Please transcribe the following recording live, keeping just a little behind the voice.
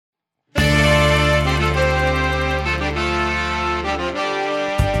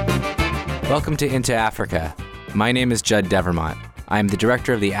Welcome to Into Africa. My name is Judd Devermont. I am the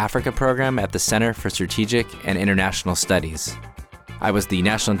director of the Africa program at the Center for Strategic and International Studies. I was the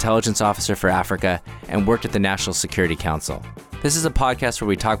National Intelligence Officer for Africa and worked at the National Security Council. This is a podcast where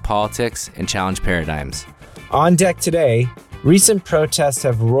we talk politics and challenge paradigms. On deck today, recent protests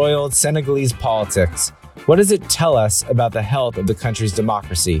have roiled Senegalese politics. What does it tell us about the health of the country's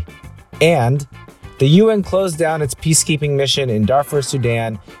democracy? And the UN closed down its peacekeeping mission in Darfur,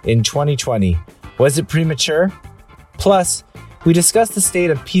 Sudan in 2020. Was it premature? Plus, we discuss the state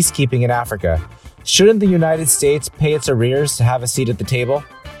of peacekeeping in Africa. Shouldn't the United States pay its arrears to have a seat at the table?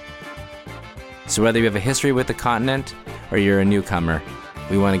 So whether you have a history with the continent or you're a newcomer,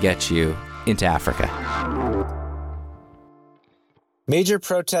 we want to get you into Africa. Major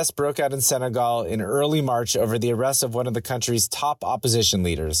protests broke out in Senegal in early March over the arrest of one of the country's top opposition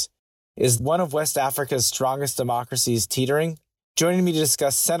leaders. Is one of West Africa's strongest democracies teetering? Joining me to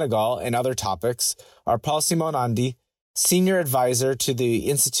discuss Senegal and other topics are Paul Simon Andy, Senior Advisor to the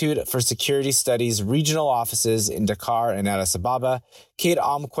Institute for Security Studies Regional Offices in Dakar and Addis Ababa, Kate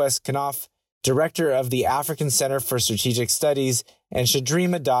Almquist Knopf, Director of the African Center for Strategic Studies, and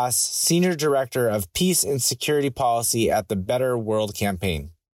Shadrima Das, Senior Director of Peace and Security Policy at the Better World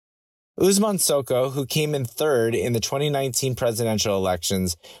Campaign. Ousmane Sonko, who came in third in the 2019 presidential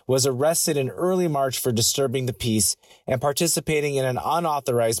elections, was arrested in early March for disturbing the peace and participating in an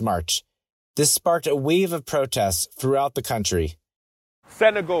unauthorized march. This sparked a wave of protests throughout the country.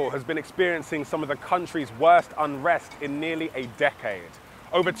 Senegal has been experiencing some of the country's worst unrest in nearly a decade.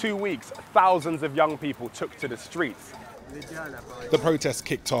 Over 2 weeks, thousands of young people took to the streets. The protests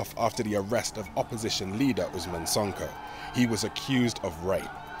kicked off after the arrest of opposition leader Ousmane Sonko. He was accused of rape.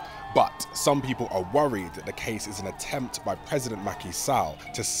 But some people are worried that the case is an attempt by President Macky Sall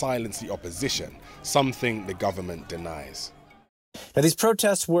to silence the opposition, something the government denies. Now, these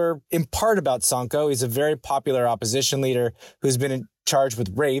protests were in part about Sonko. He's a very popular opposition leader who's been charged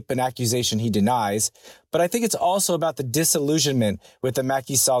with rape, an accusation he denies. But I think it's also about the disillusionment with the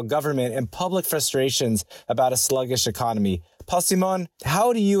Macky Sall government and public frustrations about a sluggish economy. Paul Simon,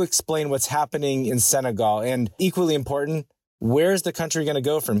 how do you explain what's happening in Senegal? And equally important, where is the country going to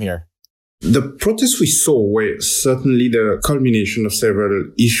go from here? The protests we saw were certainly the culmination of several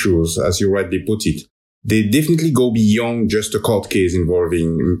issues, as you rightly put it. They definitely go beyond just a court case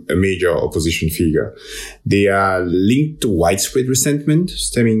involving a major opposition figure. They are linked to widespread resentment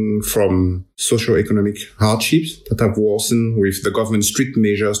stemming from socio-economic hardships that have worsened with the government's strict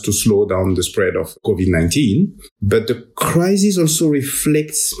measures to slow down the spread of COVID-19. But the crisis also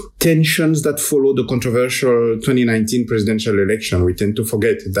reflects tensions that follow the controversial 2019 presidential election. We tend to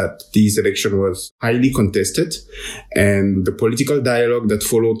forget that this election was highly contested, and the political dialogue that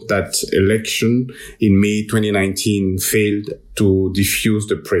followed that election in May 2019 failed to diffuse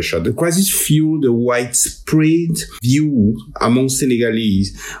the pressure. The crisis fueled a widespread view among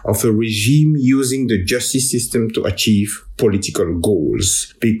Senegalese of a regime using the justice system to achieve political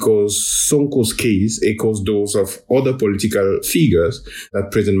goals, because Sonko's case echoes those of other political figures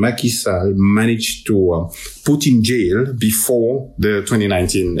that President Macky Sall managed to put in jail before the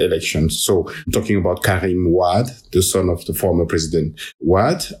 2019 elections. So I'm talking about Karim Wade, the son of the former President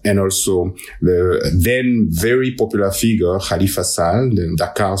Wade, and also the then very popular figure Khalifa Sall, the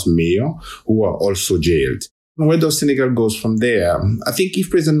Dakar's mayor, who are also jailed. Where does Senegal goes from there? I think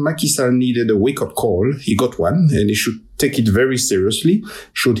if President Macky Sall needed a wake-up call, he got one, and he should take it very seriously.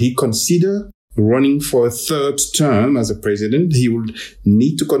 Should he consider running for a third term as a president, he would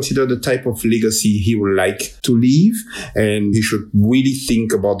need to consider the type of legacy he would like to leave, and he should really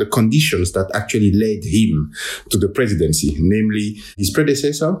think about the conditions that actually led him to the presidency, namely his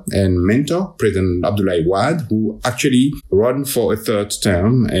predecessor and mentor, President Abdoulaye Wade, who actually ran for a third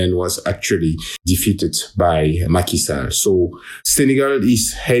term and was actually defeated by Macky Sall. So Senegal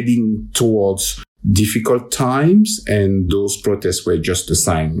is heading towards difficult times, and those protests were just a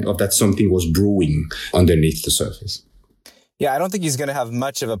sign of that something was brewing underneath the surface. Yeah, I don't think he's going to have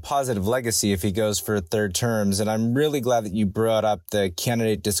much of a positive legacy if he goes for third terms. And I'm really glad that you brought up the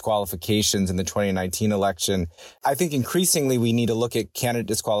candidate disqualifications in the 2019 election. I think increasingly we need to look at candidate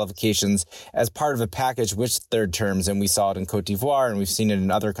disqualifications as part of a package with third terms. And we saw it in Cote d'Ivoire, and we've seen it in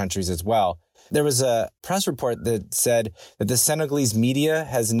other countries as well. There was a press report that said that the Senegalese media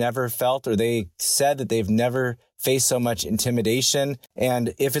has never felt, or they said that they've never faced so much intimidation.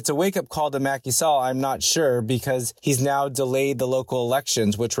 And if it's a wake-up call to Macky Sall, I'm not sure, because he's now delayed the local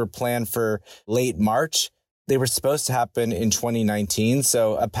elections, which were planned for late March. They were supposed to happen in 2019.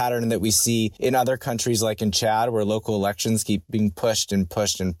 So a pattern that we see in other countries like in Chad, where local elections keep being pushed and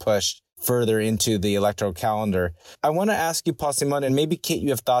pushed and pushed further into the electoral calendar. I want to ask you, Paul Simon, and maybe Kate, you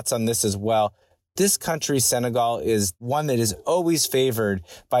have thoughts on this as well. This country, Senegal, is one that is always favored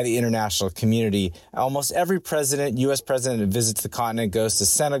by the international community. Almost every president, U.S. president that visits the continent goes to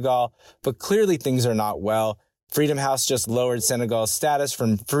Senegal, but clearly things are not well. Freedom House just lowered Senegal's status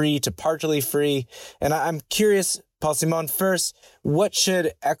from free to partially free. And I'm curious, Paul Simon, first, what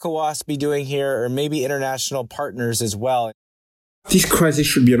should ECOWAS be doing here, or maybe international partners as well? This crisis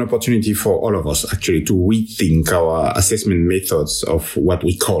should be an opportunity for all of us, actually, to rethink our assessment methods of what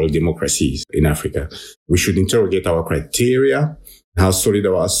we call democracies in Africa. We should interrogate our criteria, how solid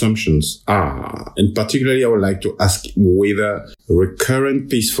our assumptions are. And particularly, I would like to ask whether recurrent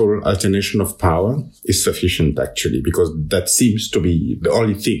peaceful alternation of power is sufficient, actually, because that seems to be the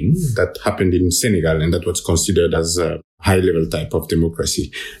only thing that happened in Senegal, and that was considered as a high-level type of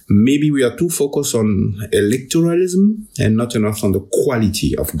democracy. Maybe we are too focused on electoralism and not enough on the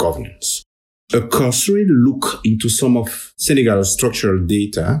quality of governance. A cursory look into some of Senegal's structural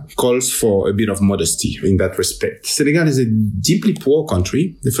data calls for a bit of modesty in that respect. Senegal is a deeply poor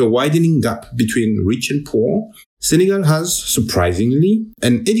country with a widening gap between rich and poor. Senegal has, surprisingly,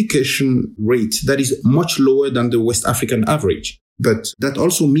 an education rate that is much lower than the West African average. But that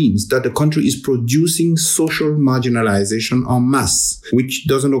also means that the country is producing social marginalization en masse, which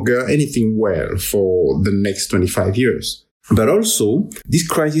doesn't augur anything well for the next 25 years. But also, this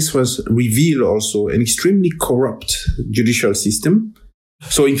crisis was revealed also an extremely corrupt judicial system.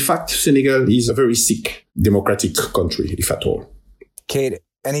 So in fact, Senegal is a very sick democratic country, if at all. Kate,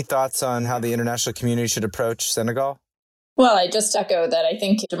 any thoughts on how the international community should approach Senegal? Well, I just echo that I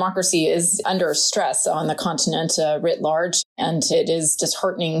think democracy is under stress on the continent writ large, and it is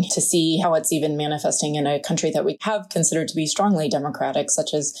disheartening to see how it's even manifesting in a country that we have considered to be strongly democratic,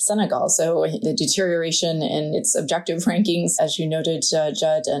 such as Senegal. So the deterioration in its objective rankings, as you noted,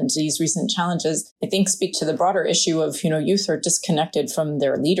 Judd, and these recent challenges, I think speak to the broader issue of, youth are disconnected from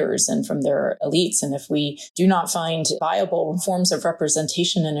their leaders and from their elites. And if we do not find viable forms of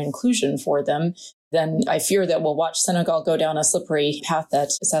representation and inclusion for them, then I fear that we'll watch Senegal go down a slippery path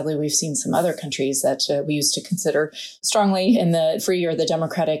that sadly we've seen some other countries that we used to consider strongly in the free or the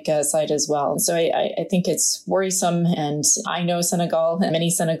democratic side as well. So I think it's worrisome. And I know Senegal and many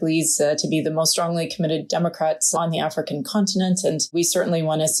Senegalese to be the most strongly committed Democrats on the African continent. And we certainly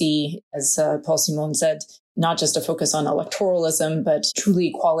want to see, as Paul Simon said, not just a focus on electoralism, but truly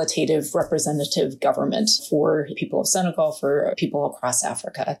qualitative representative government for people of Senegal, for people across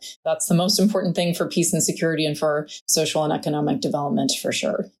Africa. That's the most important thing for peace and security and for social and economic development, for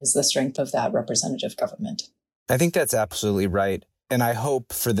sure, is the strength of that representative government. I think that's absolutely right. And I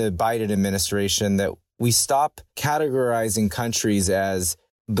hope for the Biden administration that we stop categorizing countries as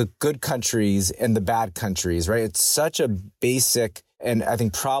the good countries and the bad countries, right? It's such a basic and I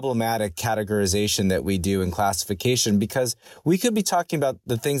think problematic categorization that we do in classification, because we could be talking about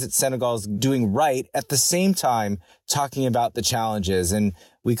the things that Senegal is doing right at the same time talking about the challenges. And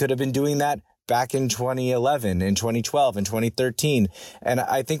we could have been doing that back in 2011, in 2012, in 2013. And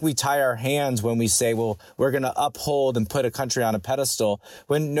I think we tie our hands when we say, well, we're going to uphold and put a country on a pedestal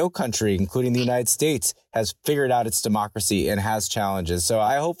when no country, including the United States, has figured out its democracy and has challenges. So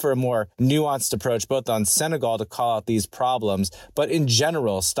I hope for a more nuanced approach, both on Senegal to call out these problems, but in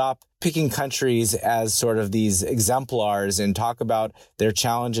general, stop picking countries as sort of these exemplars and talk about their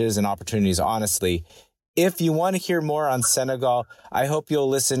challenges and opportunities honestly. If you want to hear more on Senegal, I hope you'll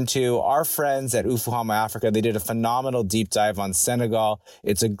listen to our friends at Ufuhama Africa. They did a phenomenal deep dive on Senegal.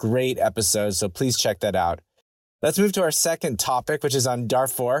 It's a great episode, so please check that out. Let's move to our second topic, which is on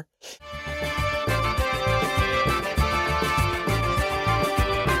Darfur.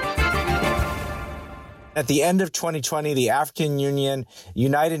 At the end of 2020, the African Union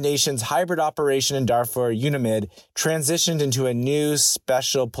United Nations hybrid operation in Darfur, UNAMID, transitioned into a new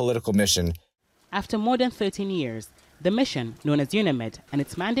special political mission. After more than 13 years, the mission, known as UNAMID, and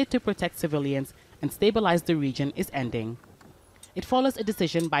its mandate to protect civilians and stabilize the region is ending. It follows a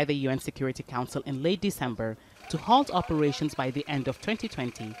decision by the UN Security Council in late December to halt operations by the end of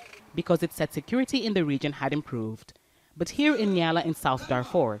 2020 because it said security in the region had improved. But here in Nyala in South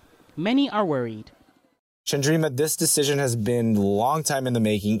Darfur, many are worried. Chandrima, this decision has been a long time in the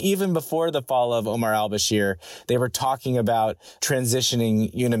making. Even before the fall of Omar al-Bashir, they were talking about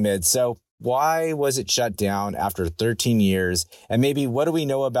transitioning UNAMID. So why was it shut down after 13 years? And maybe what do we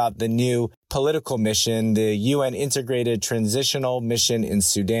know about the new political mission, the UN Integrated Transitional Mission in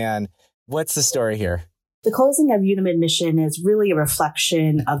Sudan? What's the story here? The closing of UNAMID mission is really a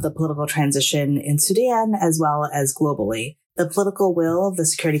reflection of the political transition in Sudan as well as globally. The political will of the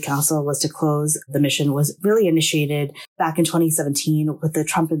Security Council was to close the mission was really initiated back in 2017 with the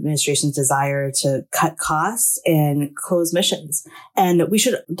Trump administration's desire to cut costs and close missions. And we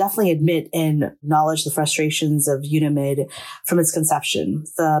should definitely admit and acknowledge the frustrations of UNAMID from its conception.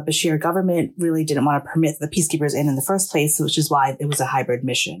 The Bashir government really didn't want to permit the peacekeepers in the first place, which is why it was a hybrid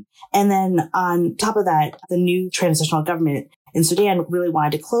mission. And then on top of that, the new transitional government in Sudan really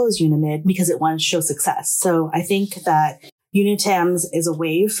wanted to close UNAMID because it wanted to show success. So I think that UNITAMS is a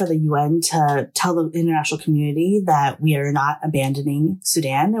way for the UN to tell the international community that we are not abandoning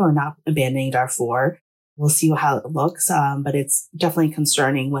Sudan and we're not abandoning Darfur. We'll see how it looks, but it's definitely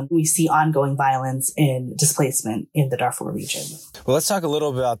concerning when we see ongoing violence and displacement in the Darfur region. Well, let's talk a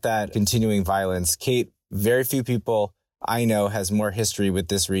little bit about that continuing violence. Kate, very few people I know has more history with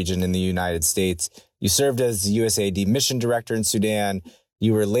this region in the United States. You served as the USAID mission director in Sudan.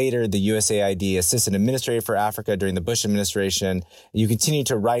 You were later the USAID Assistant Administrator for Africa during the Bush administration. You continue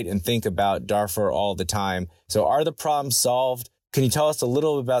to write and think about Darfur all the time. So are the problems solved? Can you tell us a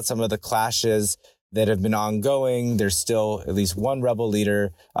little bit about some of the clashes that have been ongoing? There's still at least one rebel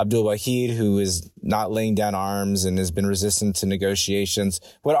leader, Abdul Wahid, who is not laying down arms and has been resistant to negotiations.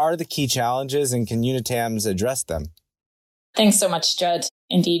 What are the key challenges, and can UNITAMS address them? Thanks so much, Judd.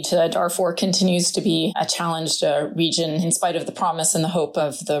 Indeed, Darfur continues to be a challenged region in spite of the promise and the hope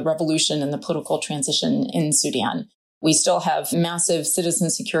of the revolution and the political transition in Sudan. We still have massive citizen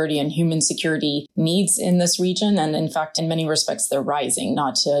security and human security needs in this region. And in fact, in many respects, they're rising,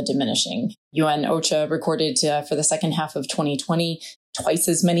 not diminishing. UN OCHA recorded for the second half of 2020 twice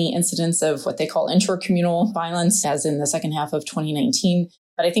as many incidents of what they call intracommunal violence as in the second half of 2019.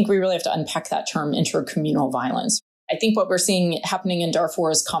 But I think we really have to unpack that term, intracommunal violence. I think what we're seeing happening in Darfur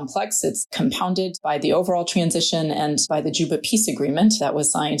is complex. It's compounded by the overall transition and by the Juba peace agreement that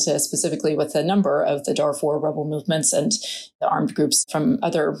was signed specifically with a number of the Darfur rebel movements and the armed groups from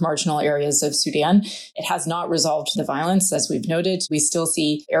other marginal areas of Sudan. It has not resolved the violence, as we've noted. We still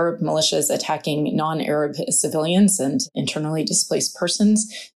see Arab militias attacking non-Arab civilians and internally displaced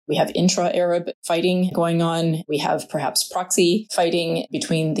persons. We have intra-Arab fighting going on. We have perhaps proxy fighting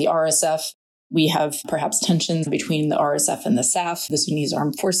between the RSF. We have perhaps tensions between the RSF and the SAF, the Sudanese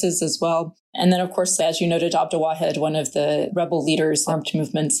armed forces as well. And then, of course, as you noted, Abdul Wahid, one of the rebel leaders, armed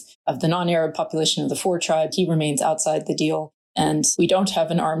movements of the non-Arab population of the Four tribe, he remains outside the deal. And we don't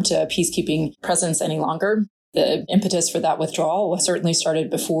have an armed peacekeeping presence any longer. The impetus for that withdrawal was certainly started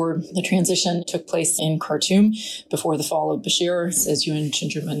before the transition took place in Khartoum, before the fall of Bashir, as you and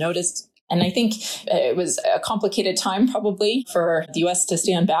Chandrima noticed. And I think it was a complicated time probably for the U.S. to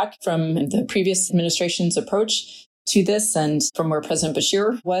stand back from the previous administration's approach to this and from where President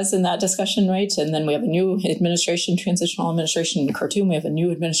Bashir was in that discussion, right? And then we have a new administration, transitional administration in Khartoum. We have a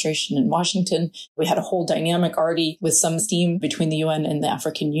new administration in Washington. We had a whole dynamic already with some steam between the UN and the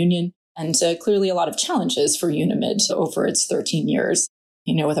African Union. And clearly a lot of challenges for UNAMID over its 13 years.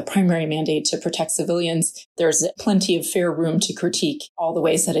 You know, with a primary mandate to protect civilians, there's plenty of fair room to critique all the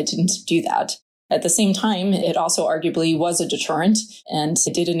ways that it didn't do that. At the same time, it also arguably was a deterrent, and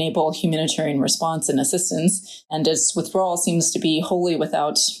it did enable humanitarian response and assistance. And its withdrawal seems to be wholly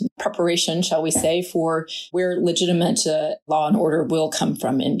without preparation, shall we say, for where legitimate law and order will come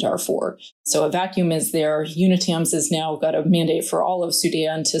from in Darfur. So a vacuum is there. UNITAMS has now got a mandate for all of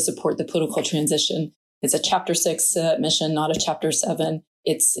Sudan to support the political transition. It's a Chapter 6 mission, not a Chapter 7.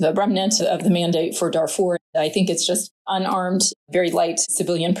 It's the remnant of the mandate for Darfur. I think it's just unarmed, very light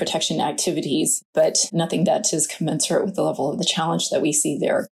civilian protection activities, but nothing that is commensurate with the level of the challenge that we see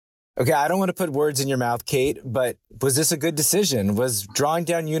there. Okay, I don't want to put words in your mouth, Kate, but was this a good decision? Was drawing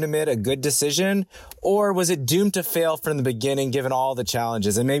down UNAMID a good decision? Or was it doomed to fail from the beginning, given all the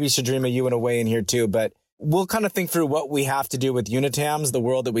challenges? And maybe, Chandrima, you want to weigh in here too, but we'll kind of think through what we have to do with UNITAMS, the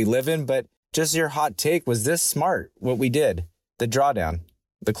world that we live in. But just your hot take, was this smart, what we did, the drawdown?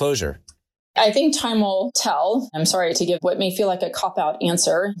 The closure? I think time will tell. I'm sorry to give what may feel like a cop-out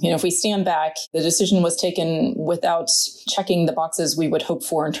answer. You know, if we stand back, the decision was taken without checking the boxes we would hope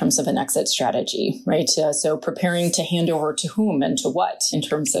for in terms of an exit strategy, right? So preparing to hand over to whom and to what in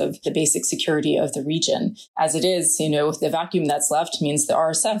terms of the basic security of the region. As it is, you know, the vacuum that's left means the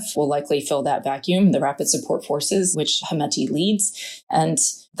RSF will likely fill that vacuum, the Rapid Support Forces, which Hemeti leads. And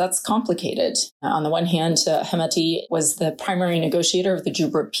that's complicated. On the one hand, Hemeti was the primary negotiator of the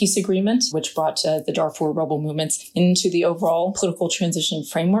Juba peace agreement, which brought the Darfur rebel movements into the overall political transition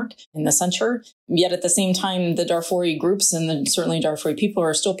framework in the center. Yet at the same time, the Darfuri groups and certainly Darfuri people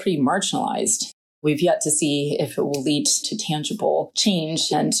are still pretty marginalized. We've yet to see if it will lead to tangible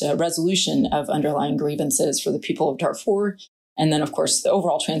change and resolution of underlying grievances for the people of Darfur. And then, of course, the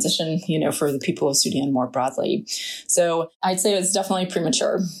overall transition, for the people of Sudan more broadly. So I'd say it's definitely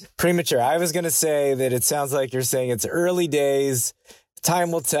premature. Premature. I was going to say that it sounds like you're saying it's early days,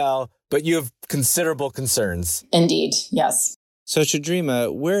 time will tell, but you have considerable concerns. Indeed, yes. So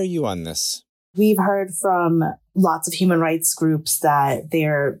Chadrima, where are you on this? We've heard from lots of human rights groups that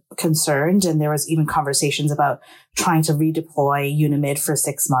they're concerned, and there was even conversations about trying to redeploy UNAMID for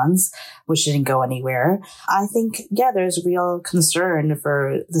 6 months, which didn't go anywhere. I think, there's real concern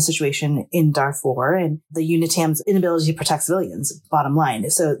for the situation in Darfur and the UNITAM's inability to protect civilians, bottom line.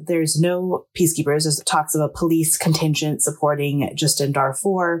 So there's no peacekeepers. There's talks of a police contingent supporting just in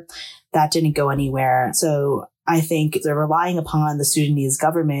Darfur. That didn't go anywhere. So I think they're relying upon the Sudanese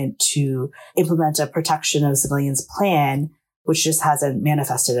government to implement a protection of civilians plan, which just hasn't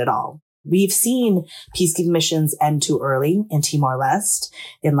manifested at all. We've seen peacekeeping missions end too early in Timor-Leste,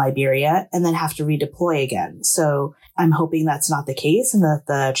 in Liberia, and then have to redeploy again. So I'm hoping that's not the case and that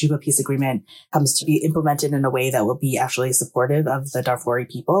the Juba peace agreement comes to be implemented in a way that will be actually supportive of the Darfuri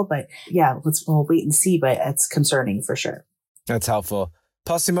people. But we'll wait and see, but it's concerning for sure. That's helpful.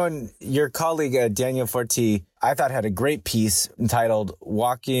 Paul Simon, your colleague Daniel Forti, I thought had a great piece entitled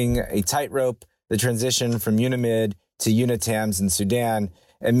Walking a Tightrope, the Transition from UNAMID to UNITAMs in Sudan.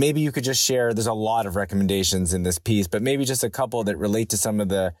 And maybe you could just share, there's a lot of recommendations in this piece, but maybe just a couple that relate to some of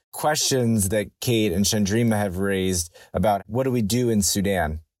the questions that Kate and Chandrima have raised about what do we do in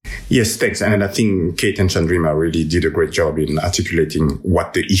Sudan? Yes, thanks. And I think Kate and Chandrima really did a great job in articulating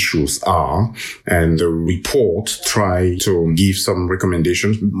what the issues are. And the report tried to give some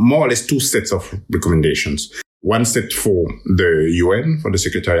recommendations, more or less 2 sets of recommendations. One set for the UN, for the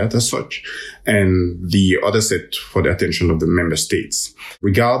Secretariat as such, and the other set for the attention of the member states.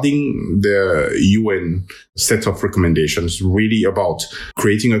 Regarding the UN set of recommendations, really about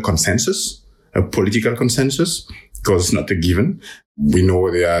creating a consensus, a political consensus, because it's not a given. We know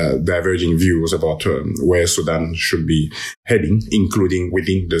there are diverging views about where Sudan should be heading, including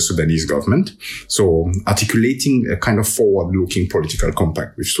within the Sudanese government. So articulating a kind of forward-looking political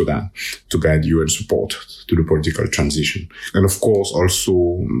compact with Sudan to guide UN support to the political transition. And of course,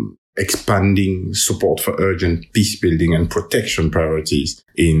 also expanding support for urgent peace building and protection priorities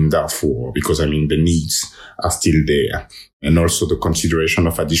in Darfur, because the needs are still there. And also the consideration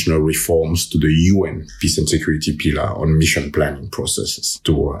of additional reforms to the UN peace and security pillar on mission planning processes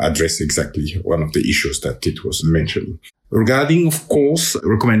to address exactly one of the issues that Kate was mentioning. Regarding, of course,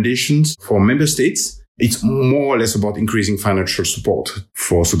 recommendations for member states, it's more or less about increasing financial support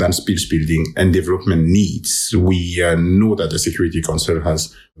for Sudan's peace building and development needs. We know that the Security Council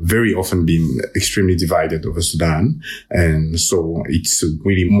has very often been extremely divided over Sudan. And so it's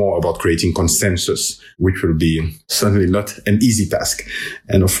really more about creating consensus, which will be certainly not an easy task.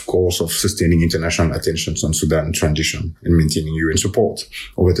 And of course, of sustaining international attention on Sudan transition and maintaining UN support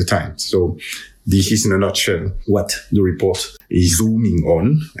over the time. So this is in a nutshell what the report is zooming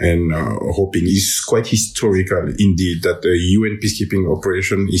on and hoping is quite historical indeed that the UN peacekeeping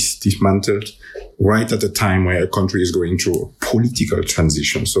operation is dismantled right at a time where a country is going through a political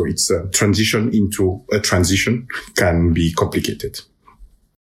transition. So it's a transition into a transition can be complicated.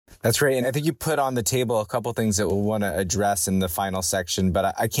 That's great. And I think you put on the table a couple things that we'll want to address in the final section,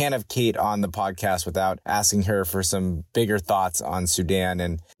 but I can't have Kate on the podcast without asking her for some bigger thoughts on Sudan.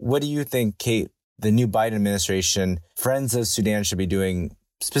 And what do you think, Kate, the new Biden administration, Friends of Sudan, should be doing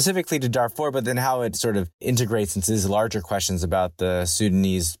specifically to Darfur, but then how it sort of integrates into these larger questions about the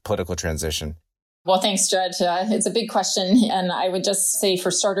Sudanese political transition? Well, thanks, Judd. It's a big question. And I would just say, for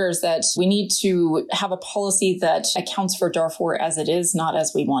starters, that we need to have a policy that accounts for Darfur as it is, not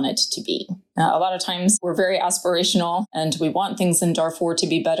as we want it to be. A lot of times we're very aspirational and we want things in Darfur to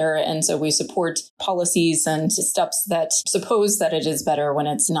be better. And so we support policies and steps that suppose that it is better when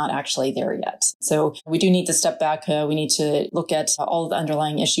it's not actually there yet. So we do need to step back. We need to look at all the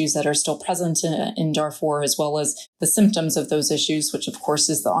underlying issues that are still present in Darfur, as well as the symptoms of those issues, which of course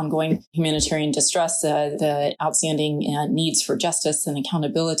is the ongoing humanitarian distress, the outstanding needs for justice and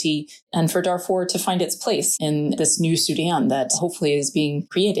accountability, and for Darfur to find its place in this new Sudan that hopefully is being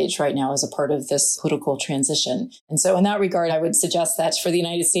created right now as a part of this political transition. And so in that regard, I would suggest that for the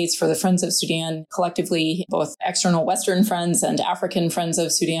United States, for the Friends of Sudan, collectively, both external Western friends and African Friends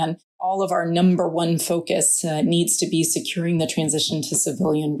of Sudan, all of our number one focus needs to be securing the transition to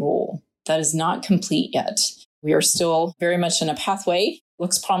civilian rule. That is not complete yet. We are still very much in a pathway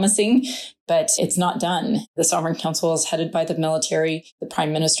looks promising, but it's not done. The Sovereign Council is headed by the military. The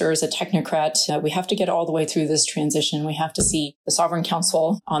Prime Minister is a technocrat. We have to get all the way through this transition. We have to see the Sovereign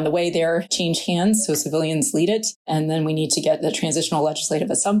Council on the way there change hands so civilians lead it. And then we need to get the Transitional Legislative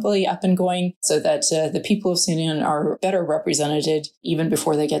Assembly up and going so that the people of Sudan are better represented even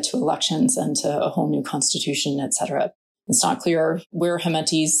before they get to elections and to a whole new constitution, etc. It's not clear where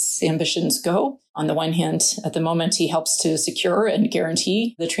Hemeti's ambitions go. On the one hand, at the moment, he helps to secure and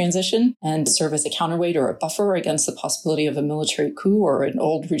guarantee the transition and serve as a counterweight or a buffer against the possibility of a military coup or an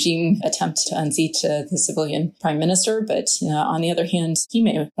old regime attempt to unseat the civilian prime minister. But on the other hand, he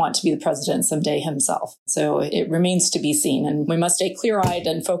may want to be the president someday himself. So it remains to be seen. And we must stay clear-eyed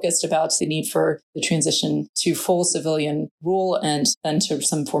and focused about the need for the transition to full civilian rule and then to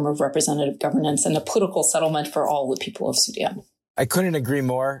some form of representative governance and a political settlement for all the people of Sudan. I couldn't agree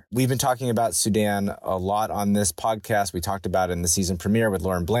more. We've been talking about Sudan a lot on this podcast. We talked about it in the season premiere with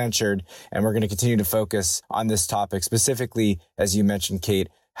Lauren Blanchard, and we're going to continue to focus on this topic specifically, as you mentioned, Kate,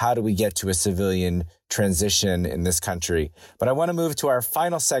 how do we get to a civilian transition in this country? But I want to move to our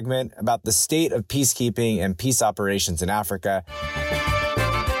final segment about the state of peacekeeping and peace operations in Africa.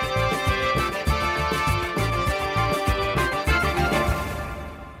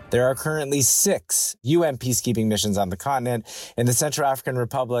 There are currently 6 UN peacekeeping missions on the continent in the Central African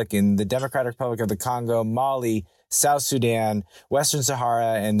Republic, in the Democratic Republic of the Congo, Mali, South Sudan, Western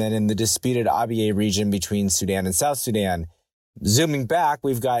Sahara, and then in the disputed Abyei region between Sudan and South Sudan. Zooming back,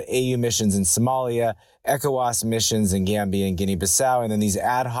 we've got AU missions in Somalia, ECOWAS missions in Gambia and Guinea-Bissau, and then these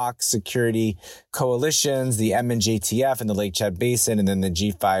ad hoc security coalitions, the MNJTF in the Lake Chad Basin, and then the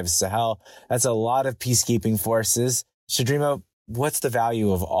G5 Sahel. That's a lot of peacekeeping forces. Shadrima, what's the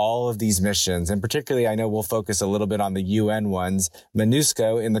value of all of these missions? And particularly, I know we'll focus a little bit on the UN ones.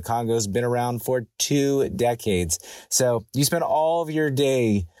 MONUSCO in the Congo has been around for 2 decades. So you spend all of your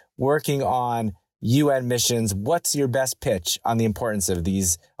day working on UN missions. What's your best pitch on the importance of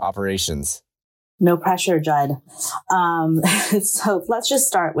these operations? No pressure, Judd. So let's just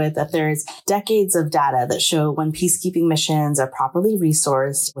start with that there's decades of data that show when peacekeeping missions are properly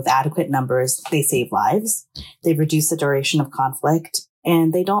resourced with adequate numbers, they save lives, they reduce the duration of conflict,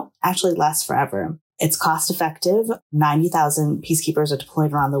 and they don't actually last forever. It's cost effective. 90,000 peacekeepers are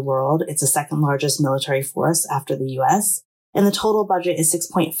deployed around the world. It's the second largest military force after the US. And the total budget is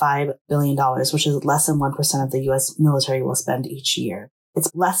 $6.5 billion, which is less than 1% of the US military will spend each year. It's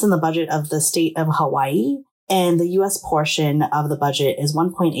less than the budget of the state of Hawaii, and the U.S. portion of the budget is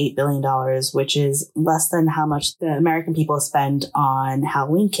 $1.8 billion, which is less than how much the American people spend on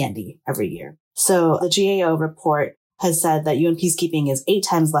Halloween candy every year. So the GAO report has said that UN peacekeeping is 8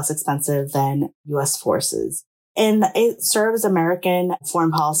 times less expensive than U.S. forces. And it serves American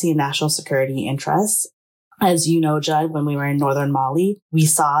foreign policy and national security interests. As you know, Judd, when we were in northern Mali, we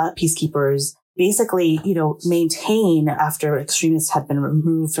saw peacekeepers basically, maintain after extremists had been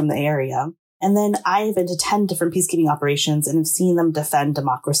removed from the area. And then I've been to 10 different peacekeeping operations and have seen them defend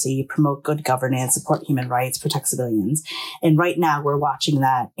democracy, promote good governance, support human rights, protect civilians. And right now we're watching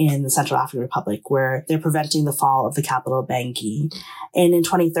that in the Central African Republic, where they're preventing the fall of the capital Bangui. And in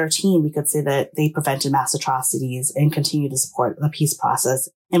 2013, we could say that they prevented mass atrocities and continue to support the peace process.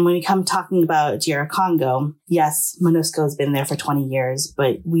 And when we come talking about DR Congo, yes, MONUSCO has been there for 20 years,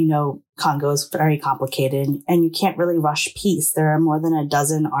 but we know Congo is very complicated and you can't really rush peace. There are more than a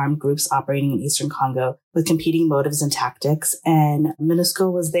dozen armed groups operating in Eastern Congo with competing motives and tactics. And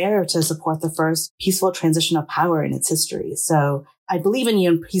MONUSCO was there to support the first peaceful transition of power in its history. So I believe in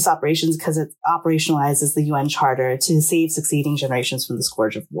UN peace operations because it operationalizes the UN Charter to save succeeding generations from the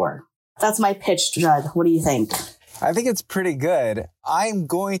scourge of war. That's my pitch, Judd. What do you think? I think it's pretty good. I'm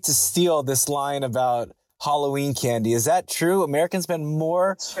going to steal this line about Halloween candy. Is that true? Americans spend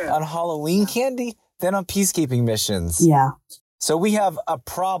more on Halloween candy than on peacekeeping missions. Yeah. So we have a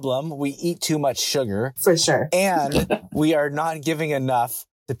problem. We eat too much sugar. For sure. And we are not giving enough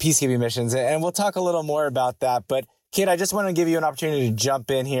to peacekeeping missions. And we'll talk a little more about that. But Kate, I just want to give you an opportunity to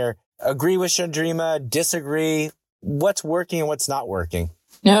jump in here. Agree with Shadrima, disagree. What's working and what's not working?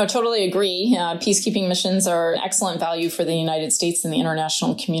 No, totally agree. Peacekeeping missions are excellent value for the United States and the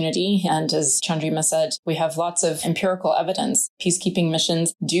international community. And as Chandrima said, we have lots of empirical evidence. Peacekeeping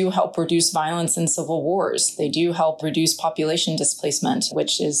missions do help reduce violence in civil wars. They do help reduce population displacement,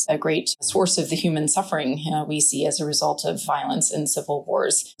 which is a great source of the human suffering we see as a result of violence in civil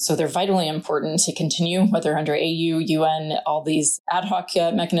wars. So they're vitally important to continue, whether under AU, UN, all these ad hoc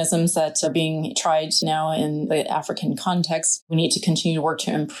mechanisms that are being tried now in the African context. We need to continue to work to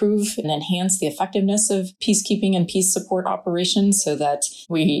to improve and enhance the effectiveness of peacekeeping and peace support operations so that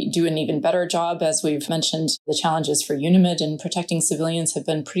we do an even better job. As we've mentioned, the challenges for UNIMID in protecting civilians have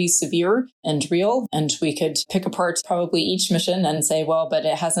been pretty severe and real. And we could pick apart probably each mission and say, well, but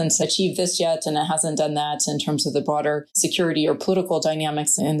it hasn't achieved this yet and it hasn't done that in terms of the broader security or political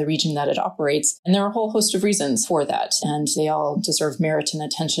dynamics in the region that it operates. And there are a whole host of reasons for that. And they all deserve merit and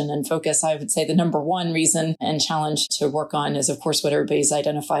attention and focus. I would say the number one reason and challenge to work on is, of course, what everybody's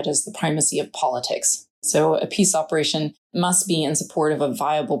identified as the primacy of politics. So a peace operation must be in support of a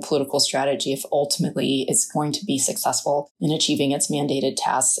viable political strategy if ultimately it's going to be successful in achieving its mandated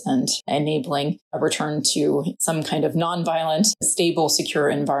tasks and enabling a return to some kind of nonviolent, stable, secure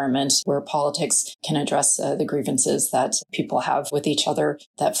environment where politics can address the grievances that people have with each other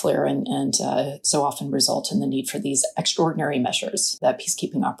that flare and so often result in the need for these extraordinary measures that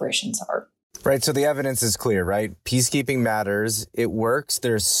peacekeeping operations are. Right. So the evidence is clear, right? Peacekeeping matters. It works.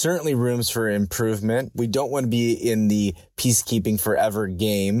 There's certainly rooms for improvement. We don't want to be in the peacekeeping forever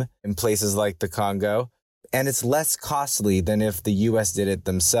game in places like the Congo. And it's less costly than if the U.S. did it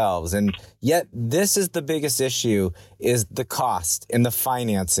themselves. And yet this is the biggest issue, is the cost and the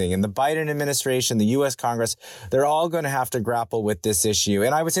financing. And the Biden administration, the U.S. Congress, they're all going to have to grapple with this issue.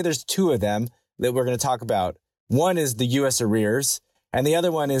 And I would say there's two of them that we're going to talk about. One is the U.S. arrears. And the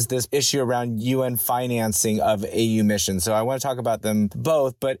other one is this issue around UN financing of AU missions. So I want to talk about them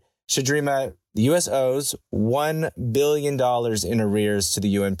both. But Shadrima, the U.S. owes $1 billion in arrears to the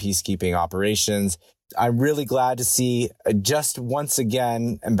UN peacekeeping operations. I'm really glad to see just once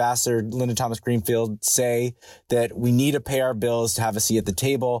again, Ambassador Linda Thomas-Greenfield say that we need to pay our bills to have a seat at the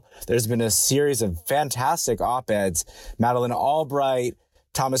table. There's been a series of fantastic op-eds. Madeleine Albright,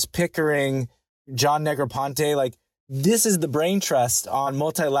 Thomas Pickering, John Negroponte, this is the brain trust on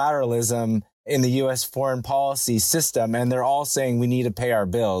multilateralism in the U.S. foreign policy system, and they're all saying we need to pay our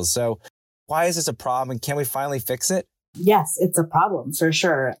bills. So why is this a problem, and can we finally fix it? Yes, it's a problem for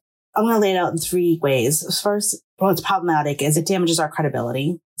sure. I'm going to lay it out in three ways. First, what's problematic is it damages our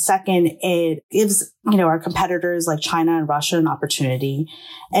credibility. Second, it gives, our competitors like China and Russia an opportunity.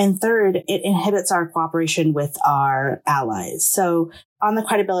 And third, it inhibits our cooperation with our allies. So on the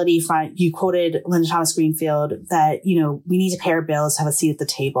credibility front, you quoted Linda Thomas-Greenfield that, we need to pay our bills to have a seat at the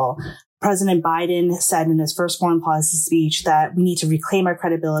table. President Biden said in his first foreign policy speech that we need to reclaim our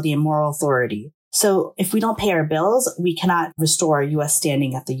credibility and moral authority. So if we don't pay our bills, we cannot restore U.S.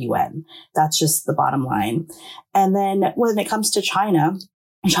 standing at the UN. That's just the bottom line. And then when it comes to China,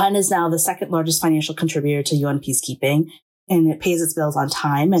 China is now the second largest financial contributor to UN peacekeeping, and it pays its bills on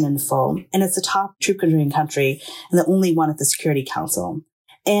time and in full. And it's the top troop-contributing country and the only one at the Security Council.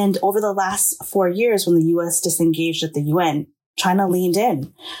 And over the last 4 years, when the U.S. disengaged at the UN, China leaned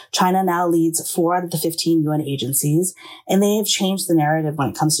in. China now leads 4 out of the 15 UN agencies, and they have changed the narrative when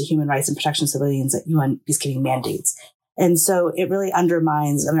it comes to human rights and protection of civilians at UN peacekeeping mandates. And so it really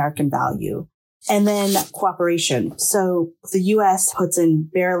undermines American value. And then cooperation. So the U.S. puts in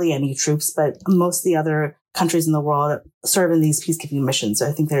barely any troops, but most of the other countries in the world serve in these peacekeeping missions. So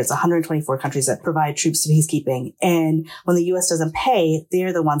I think there's 124 countries that provide troops to peacekeeping. And when the U.S. doesn't pay,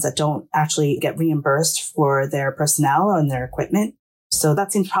 they're the ones that don't actually get reimbursed for their personnel and their equipment. So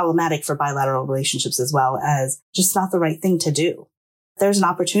that seems problematic for bilateral relationships as well as just not the right thing to do. There's an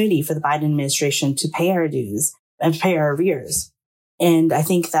opportunity for the Biden administration to pay our dues and pay our arrears. And I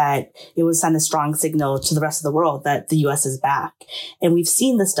think that it would send a strong signal to the rest of the world that the U.S. is back. And we've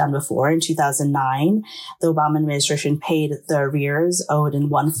seen this done before. In 2009, the Obama administration paid the arrears owed in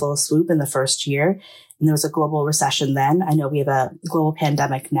one full swoop in the first year. And there was a global recession then. I know we have a global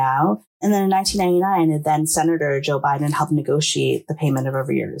pandemic now. And then in 1999, then Senator Joe Biden helped negotiate the payment of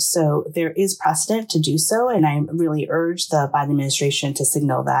arrears. So there is precedent to do so. And I really urge the Biden administration to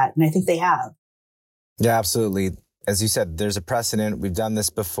signal that. And I think they have. Yeah, absolutely. As you said, there's a precedent. We've done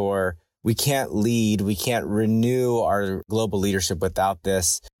this before. We can't lead. We can't renew our global leadership without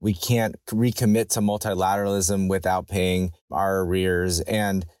this. We can't recommit to multilateralism without paying our arrears.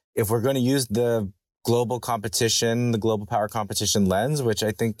 And if we're going to use the global competition, the global power competition lens, which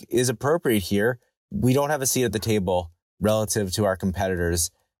I think is appropriate here, we don't have a seat at the table relative to our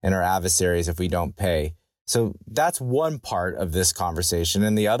competitors and our adversaries if we don't pay. So that's one part of this conversation.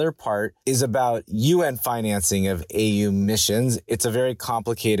 And the other part is about UN financing of AU missions. It's a very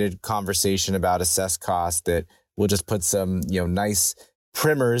complicated conversation about assessed costs that we'll just put some, nice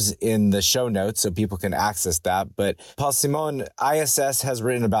primers in the show notes so people can access that. But Paul Simon, ISS has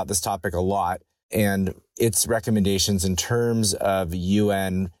written about this topic a lot and its recommendations in terms of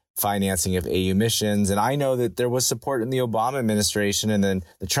UN financing of AU missions. And I know that there was support in the Obama administration, and then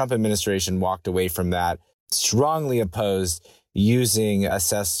the Trump administration walked away from that, strongly opposed using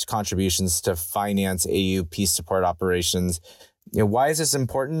assessed contributions to finance AU peace support operations. Why is this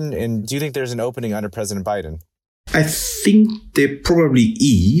important? And do you think there's an opening under President Biden? I think there probably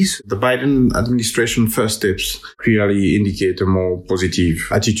is. The Biden administration first steps clearly indicate a more positive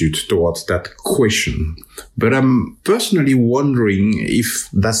attitude towards that question. But I'm personally wondering if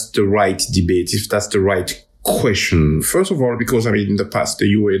that's the right debate, if that's the right question. First of all, because in the past, the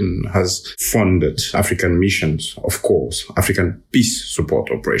UN has funded African missions, of course, African peace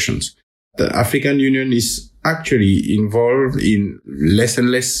support operations. The African Union is actually involved in less and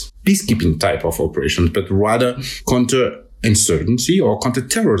less peacekeeping type of operations, but rather counter-insurgency or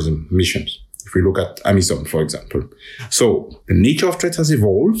counter-terrorism missions. If we look at AMISOM, for example. So the nature of threats has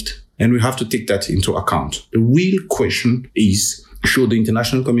evolved, and we have to take that into account. The real question is, should the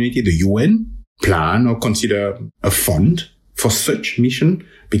international community, the UN, plan or consider a fund for such mission?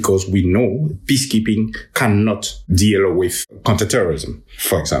 Because we know peacekeeping cannot deal with counterterrorism,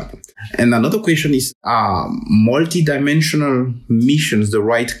 for example. And another question is, are multidimensional missions the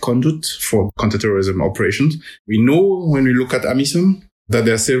right conduit for counterterrorism operations? We know when we look at AMISOM that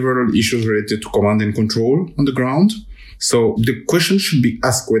there are several issues related to command and control on the ground. So the question should be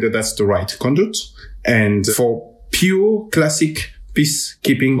asked whether that's the right conduit. And for pure classic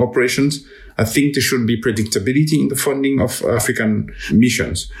peacekeeping operations, I think there should be predictability in the funding of African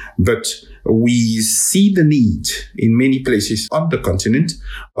missions. But we see the need in many places on the continent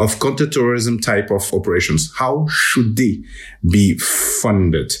of counterterrorism type of operations. How should they be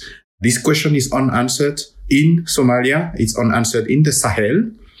funded? This question is unanswered in Somalia. It's unanswered in the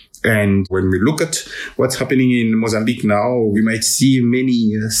Sahel. And when we look at what's happening in Mozambique now, we might see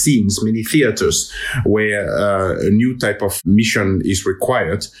many scenes, many theaters where a new type of mission is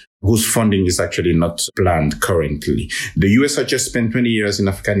required, whose funding is actually not planned currently. The US has just spent 20 years in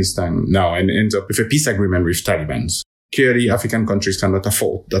Afghanistan now and ends up with a peace agreement with Taliban. Clearly, African countries cannot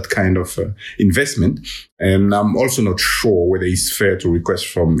afford that kind of investment. And I'm also not sure whether it's fair to request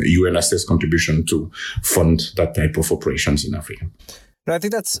from UN assessed contribution to fund that type of operations in Africa. No, I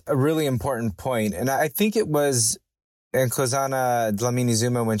think that's a really important point. And I think it was Nkosazana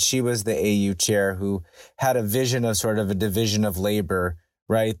Dlamini-Zuma, when she was the AU chair, who had a vision of sort of a division of labor,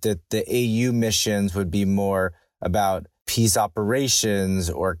 right? That the AU missions would be more about peace operations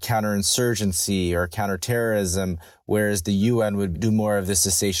or counterinsurgency or counterterrorism, whereas the UN would do more of the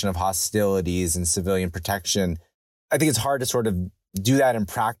cessation of hostilities and civilian protection. I think it's hard to sort of do that in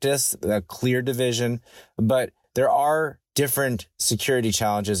practice, a clear division, but there are different security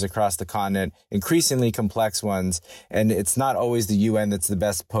challenges across the continent, increasingly complex ones. And it's not always the UN that's the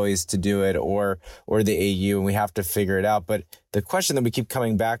best poised to do it or the AU, and we have to figure it out. But the question that we keep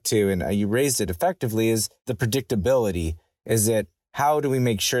coming back to, and you raised it effectively, is the predictability. Is it how do we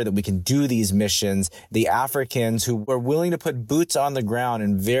make sure that we can do these missions? The Africans who are willing to put boots on the ground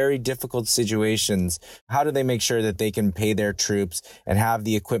in very difficult situations, how do they make sure that they can pay their troops and have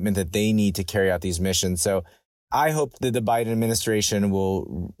the equipment that they need to carry out these missions? So I hope that the Biden administration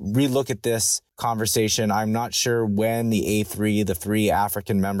will relook at this conversation. I'm not sure when the A3, the 3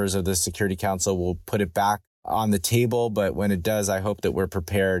 African members of the Security Council, will put it back on the table. But when it does, I hope that we're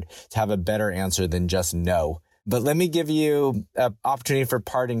prepared to have a better answer than just no. But let me give you an opportunity for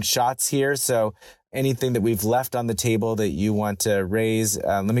parting shots here. So anything that we've left on the table that you want to raise,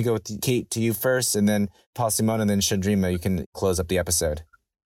 let me go with Kate to you first, and then Paul Simon, and then Chandrima. You can close up the episode.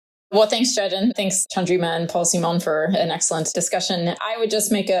 Well, thanks, Jed, and thanks, Chandrima and Paul Simon, for an excellent discussion. I would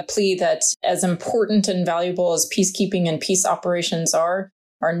just make a plea that as important and valuable as peacekeeping and peace operations are,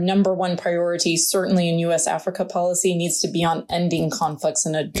 our number one priority, certainly in U.S. Africa policy, needs to be on ending conflicts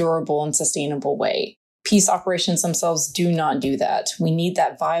in a durable and sustainable way. Peace operations themselves do not do that. We need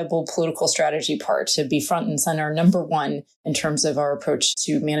that viable political strategy part to be front and center, number one, in terms of our approach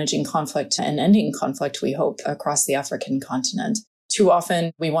to managing conflict and ending conflict, we hope, across the African continent. Too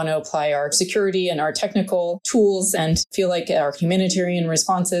often, we want to apply our security and our technical tools and feel like our humanitarian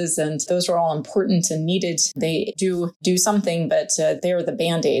responses, and those are all important and needed. They do something, but they are the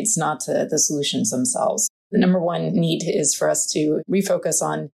Band-Aids, not the solutions themselves. The number one need is for us to refocus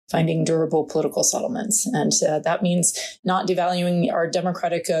on finding durable political settlements. And that means not devaluing our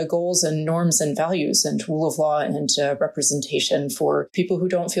democratic goals and norms and values and rule of law and representation for people who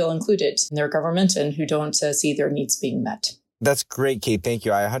don't feel included in their government and who don't see their needs being met. That's great, Kate. Thank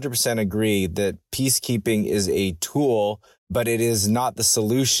you. I 100% agree that peacekeeping is a tool, but it is not the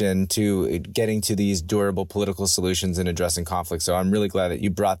solution to getting to these durable political solutions and addressing conflict. So I'm really glad that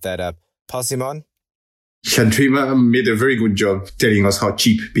you brought that up. Paul Simon? Chandrima made a very good job telling us how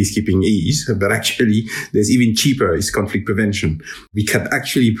cheap peacekeeping is, but actually there's even cheaper is conflict prevention. We can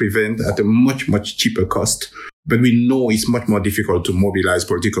actually prevent at a much, much cheaper cost But we know it's much more difficult to mobilize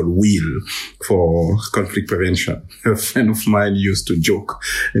political will for conflict prevention. A friend of mine used to joke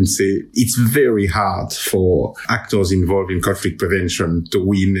and say it's very hard for actors involved in conflict prevention to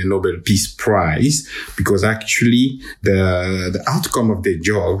win a Nobel Peace Prize because actually the outcome of their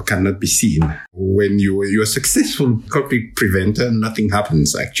job cannot be seen. When you're a successful conflict preventer, nothing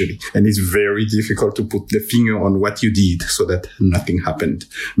happens actually. And it's very difficult to put the finger on what you did so that nothing happened.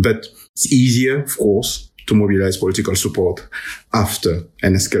 But it's easier, of course, to mobilize political support after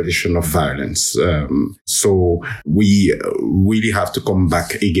an escalation of violence. So we really have to come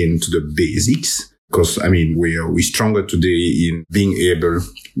back again to the basics. Because, we're stronger today in being able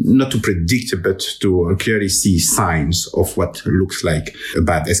not to predict, but to clearly see signs of what looks like a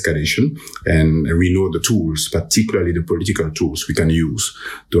bad escalation. And we know the tools, particularly the political tools we can use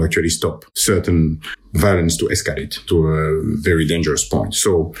to actually stop certain violence to escalate to a very dangerous point.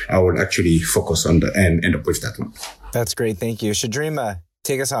 So I will actually focus on and end up with that one. That's great. Thank you. Shadrima,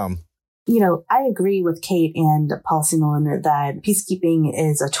 take us home. I agree with Kate and Paul Simon that peacekeeping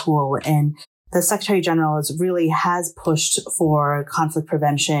is a tool, and the Secretary General really has pushed for conflict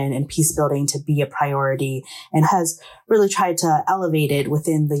prevention and peace building to be a priority and has really tried to elevate it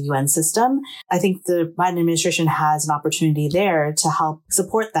within the UN system. I think the Biden administration has an opportunity there to help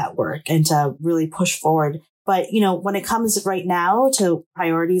support that work and to really push forward. But, when it comes right now to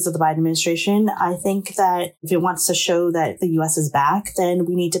priorities of the Biden administration, I think that if it wants to show that the U.S. is back, then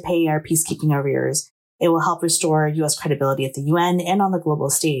we need to pay our peacekeeping arrears. It will help restore U.S. credibility at the UN and on the global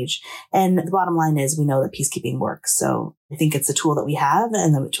stage. And the bottom line is we know that peacekeeping works. So I think it's a tool that we have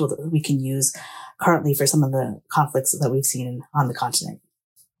and the tool that we can use currently for some of the conflicts that we've seen on the continent.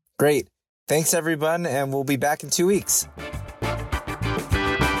 Great. Thanks, everyone. And we'll be back in 2 weeks.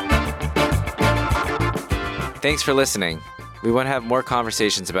 Thanks for listening. We want to have more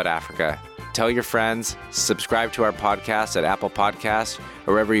conversations about Africa. Tell your friends, subscribe to our podcast at Apple Podcasts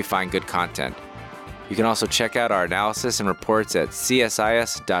or wherever you find good content. You can also check out our analysis and reports at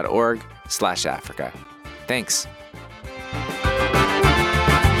csis.org/Africa. Thanks.